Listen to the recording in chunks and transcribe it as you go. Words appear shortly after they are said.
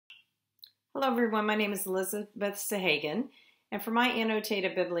Hello everyone, my name is Elizabeth Sahagan, and for my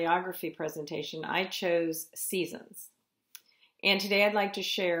annotated bibliography presentation, I chose Seasons. And today I'd like to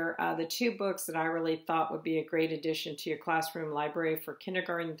share the two books that I really thought would be a great addition to your classroom library for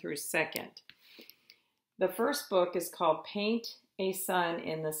kindergarten through second. The first book is called Paint a Sun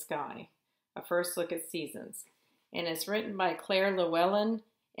in the Sky, A First Look at Seasons. And it's written by Claire Llewellyn,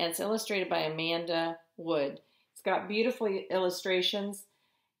 and it's illustrated by Amanda Wood. It's got beautiful illustrations.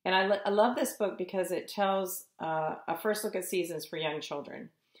 And I love this book because it tells a first look at seasons for young children.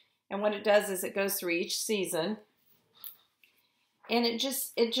 And what it does is it goes through each season, and it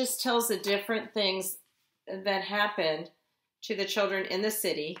just tells the different things that happen to the children in the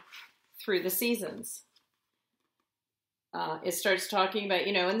city through the seasons. It starts talking about,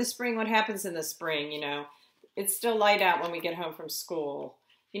 in the spring, what happens in the spring, it's still light out when we get home from school,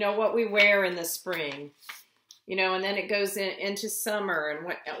 what we wear in the spring. And then it goes into summer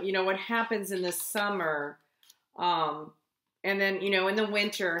and what happens in the summer. And then, in the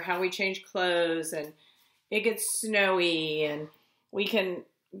winter, how we change clothes and it gets snowy and we can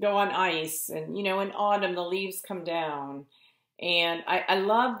go on ice and, in autumn, the leaves come down. And I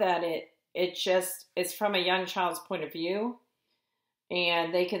love that it's from a young child's point of view,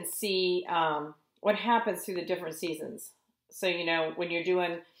 and they can see what happens through the different seasons. So, when you're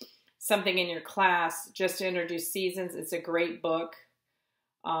doing something in your class just to introduce seasons, it's a great book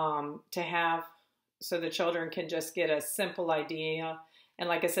to have so the children can just get a simple idea. And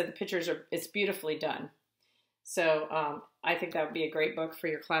like I said, the pictures it's beautifully done. So I think that would be a great book for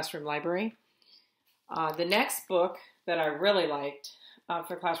your classroom library. The next book that I really liked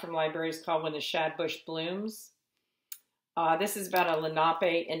for classroom library is called When the Shad Bush Blooms. This is about a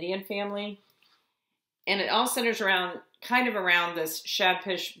Lenape Indian family. And it all centers around this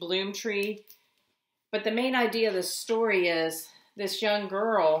shadbush bloom tree. But the main idea of the story is this young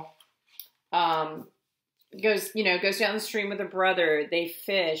girl goes down the stream with her brother. They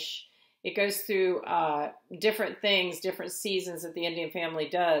fish. It goes through different things, different seasons that the Indian family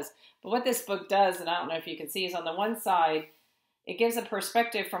does. But what this book does, and I don't know if you can see, is on the one side, it gives a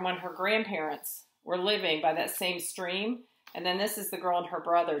perspective from when her grandparents were living by that same stream. And then this is the girl and her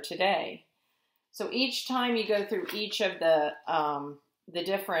brother today. So each time you go through each of the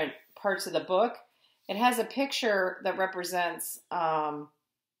different parts of the book, it has a picture that represents her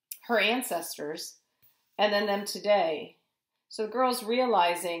ancestors and then them today. So the girl's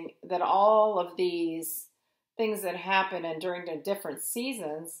realizing that all of these things that happen and during the different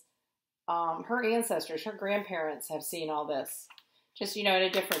seasons, her ancestors, her grandparents have seen all this, just, at a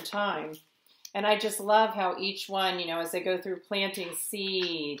different time. And I just love how each one, as they go through planting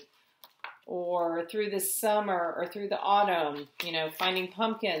seed, or through the summer, or through the autumn, finding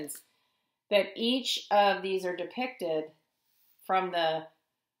pumpkins, that each of these are depicted from the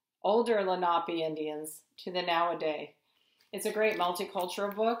older Lenape Indians to the nowadays. It's a great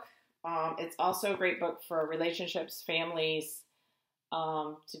multicultural book. It's also a great book for relationships, families,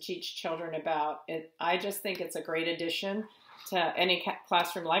 to teach children about it. I just think it's a great addition to any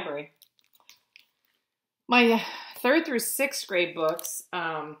classroom library. My 3rd through 6th grade books,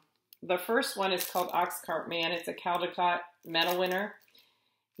 the first one is called Oxcart Man. It's a Caldecott Medal winner.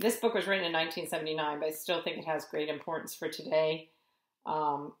 This book was written in 1979, but I still think it has great importance for today.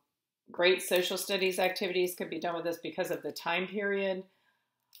 Great social studies activities could be done with this because of the time period.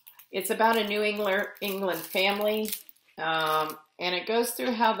 It's about a New England family, and it goes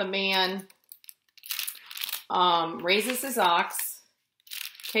through how the man raises his ox,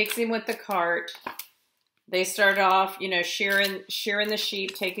 takes him with the cart. They start off, shearing the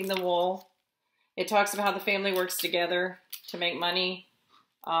sheep, taking the wool. It talks about how the family works together to make money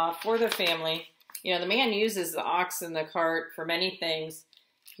for the family. The man uses the ox and the cart for many things.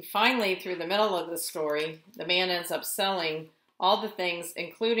 Finally, through the middle of the story, the man ends up selling all the things,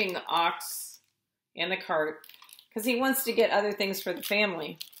 including the ox and the cart, because he wants to get other things for the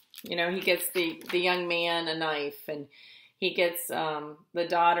family. He gets the young man a knife, and he gets the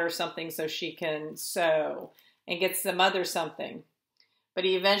daughter something so she can sew, and gets the mother something. But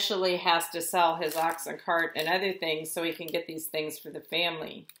he eventually has to sell his ox and cart and other things so he can get these things for the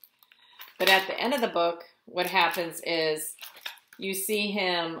family. But at the end of the book, what happens is you see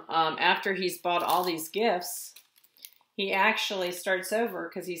him, after he's bought all these gifts, he actually starts over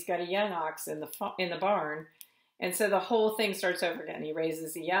because he's got a young ox in the barn. And so the whole thing starts over again. He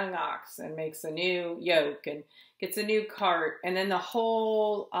raises a young ox and makes a new yoke and gets a new cart. And then the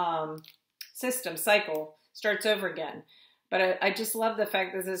whole cycle starts over again. But I just love the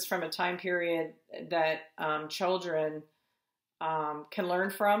fact that this is from a time period that children can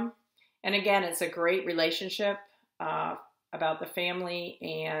learn from. And again, it's a great relationship about the family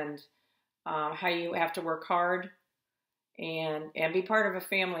and how you have to work hard and be part of a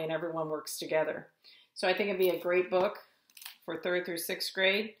family and everyone works together. So I think it'd be a great book for 3rd through 6th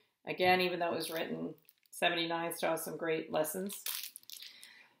grade. Again, even though it was written 79, still has some great lessons.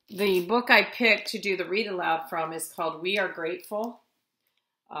 The book I picked to do the read aloud from is called We Are Grateful,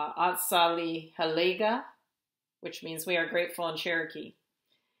 Atsali Halega, which means we are grateful in Cherokee.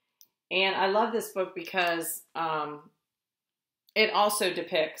 And I love this book because it also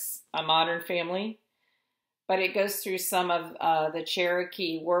depicts a modern family, but it goes through some of the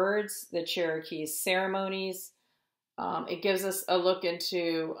Cherokee words, the Cherokee ceremonies. It gives us a look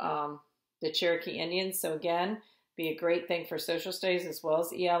into the Cherokee Indians. So again, be a great thing for social studies as well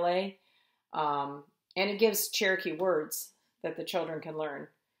as ELA. And it gives Cherokee words that the children can learn,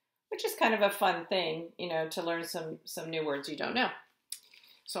 which is kind of a fun thing, you know, to learn some new words you don't know.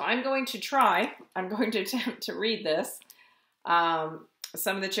 So I'm going to attempt to read this.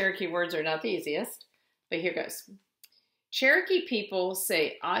 Some of the Cherokee words are not the easiest, but here goes. Cherokee people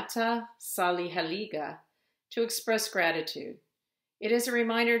say Ata Salihaliga to express gratitude. It is a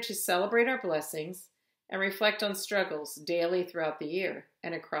reminder to celebrate our blessings and reflect on struggles daily throughout the year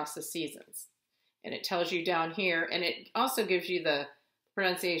and across the seasons. And it tells you down here, and it also gives you the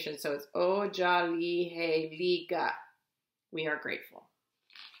pronunciation. So it's Ojaliheliga. We are grateful.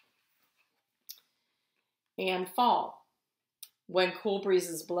 And fall. When cool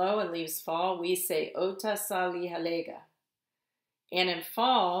breezes blow and leaves fall, we say Ota Salihalega. And in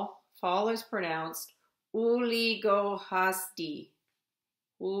fall is pronounced Uligohasdi.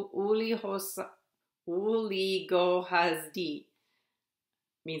 Uligohasdi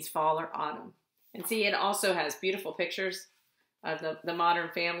means fall or autumn. And see, it also has beautiful pictures of the modern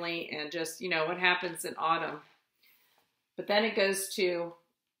family and just, you know, what happens in autumn. But then it goes to,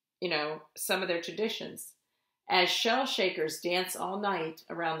 you know, some of their traditions. As shell shakers dance all night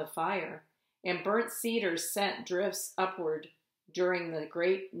around the fire and burnt cedar scent drifts upward during the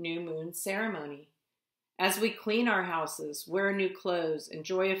great new moon ceremony. As we clean our houses, wear new clothes,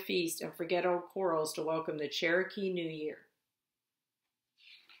 enjoy a feast, and forget old quarrels to welcome the Cherokee New Year.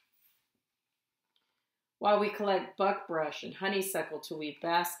 While we collect buckbrush and honeysuckle to weave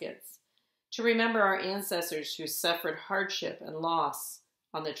baskets, to remember our ancestors who suffered hardship and loss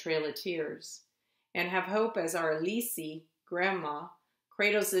on the Trail of Tears, and have hope as our Alisi, grandma,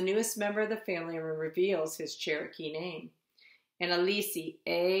 cradles the newest member of the family and reveals his Cherokee name. And Alisi,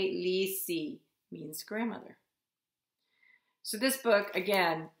 A-Lisi, means grandmother. So this book,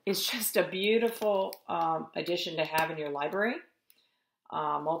 again, is just a beautiful addition to have in your library.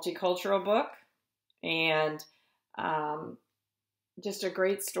 Multicultural book. And just a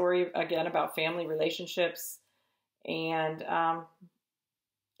great story, again, about family relationships. And a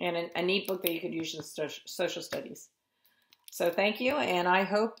neat book that you could use in social studies. So thank you, and I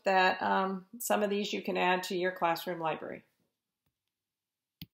hope that some of these you can add to your classroom library.